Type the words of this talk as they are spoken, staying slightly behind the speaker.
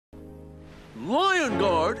Lion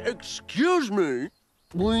Guard, excuse me.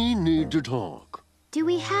 We need to talk. Do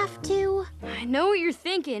we have to? I know what you're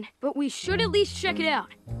thinking, but we should at least check it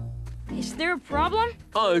out. Is there a problem?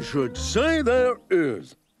 I should say there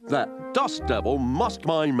is. That dust devil musked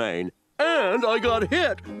my mane, and I got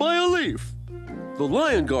hit by a leaf. The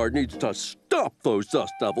Lion Guard needs to stop those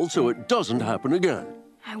dust devils so it doesn't happen again.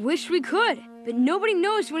 I wish we could, but nobody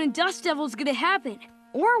knows when a dust devil's gonna happen,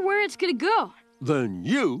 or where it's gonna go. Then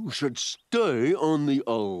you should stay on the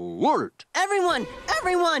alert. Everyone!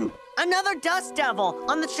 Another dust devil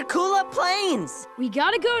on the Chakula Plains! We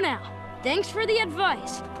gotta go now. Thanks for the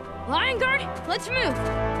advice. Lion Guard, let's move.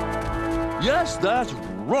 Yes, that's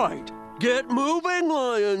right. Get moving,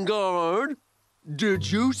 Lion Guard.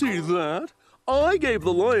 Did you see that? I gave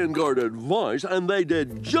the Lion Guard advice, and they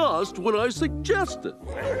did just what I suggested.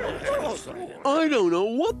 I don't know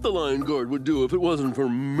what the Lion Guard would do if it wasn't for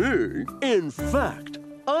me. In fact,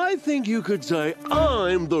 I think you could say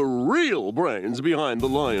I'm the real brains behind the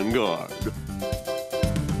Lion Guard.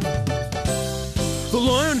 The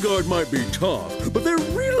Lion Guard might be tough, but they're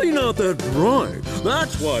really not that bright.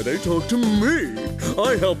 That's why they talk to me.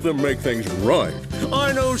 I help them make things right.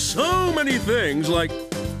 I know so many things, like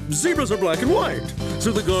zebras are black and white,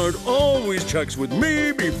 so the Guard always checks with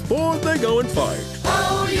me before they go and fight.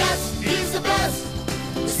 Oh yes, he's the best,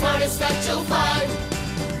 the smartest that you'll find,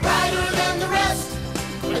 brighter than the rest,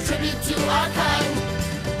 a tribute to our kind.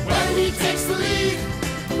 When he takes the lead,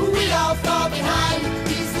 we all fall behind.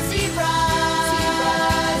 He's the zebra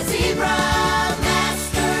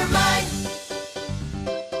mastermind.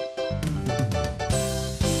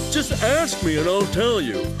 Just ask me and I'll tell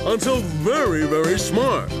you. I'm so very, very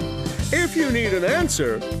smart. If you need an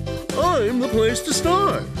answer, I'm the place to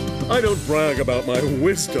start. I don't brag about my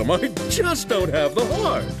wisdom, I just don't have the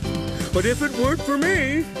heart. But if it weren't for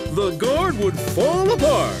me, the Guard would fall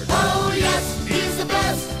apart. Oh yes, he's the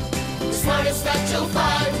best, the smartest that you'll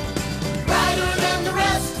find, brighter than the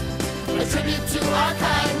rest, a tribute to our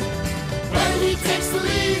kind. When he takes the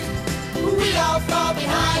lead, we all fall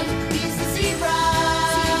behind. He's the zebra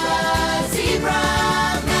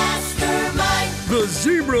mastermind. The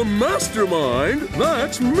Zebra Mastermind?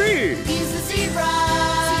 That's me! He's the zebra